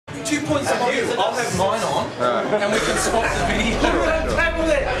2 points of view. I'll have mine on, and we can swap the video. Put it on the table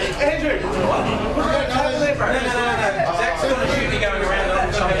there, Andrew. Put it on the table there, bro. No. Zach's going to shoot me going around the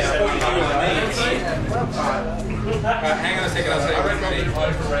other side. Hang on a second, I'll say RedBubble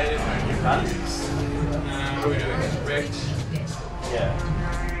overrated. We're doing correct. Yeah.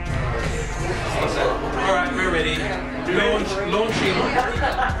 Alright, we're ready. Launching.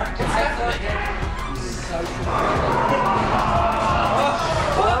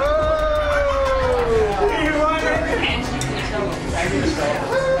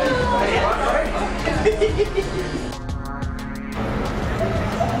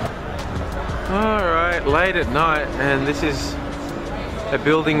 Alright, late at night, and this is a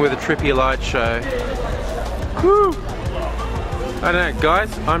building with a trippy light show. Woo! I don't know,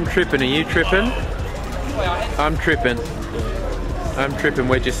 guys, I'm tripping. Are you tripping? I'm tripping.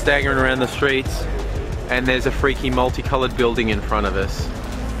 We're just staggering around the streets, and there's a freaky multicolored building in front of us.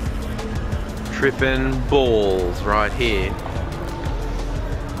 Tripping balls right here.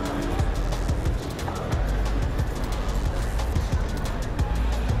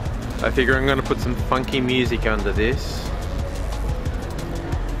 I figure I'm gonna put some funky music under this,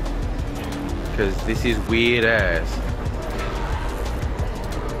 because this is weird as.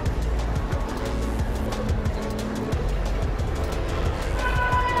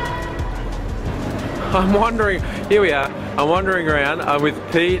 I'm wandering, here we are, I'm wandering around, I'm with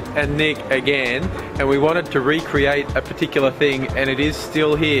Pete and Nick again, and we wanted to recreate a particular thing, and it is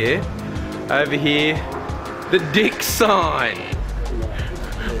still here. Over here, the dick sign.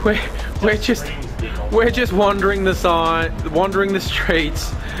 We're just wandering the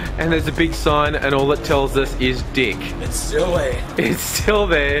streets, and there's a big sign, and all it tells us is dick. It's still there. It's still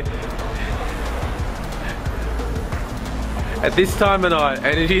there. At this time of night,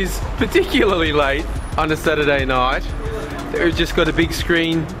 and it is particularly late on a Saturday night, we've just got a big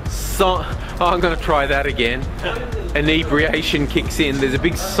screen sign. Oh, I'm gonna try that again. Inebriation kicks in. There's a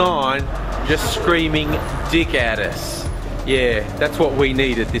big sign just screaming dick at us. Yeah, that's what we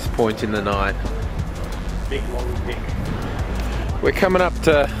need at this point in the night. Big long dick. We're coming up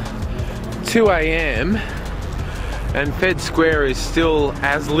to 2 AM and Fed Square is still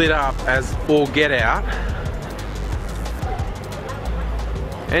as lit up as all get out.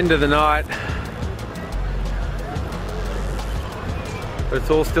 End of the night. But it's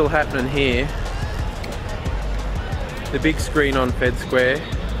all still happening here. The big screen on Fed Square.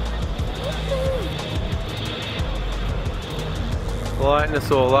 Lighting us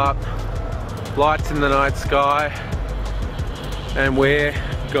all up. Lights in the night sky. And we're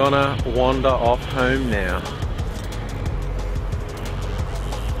gonna wander off home now.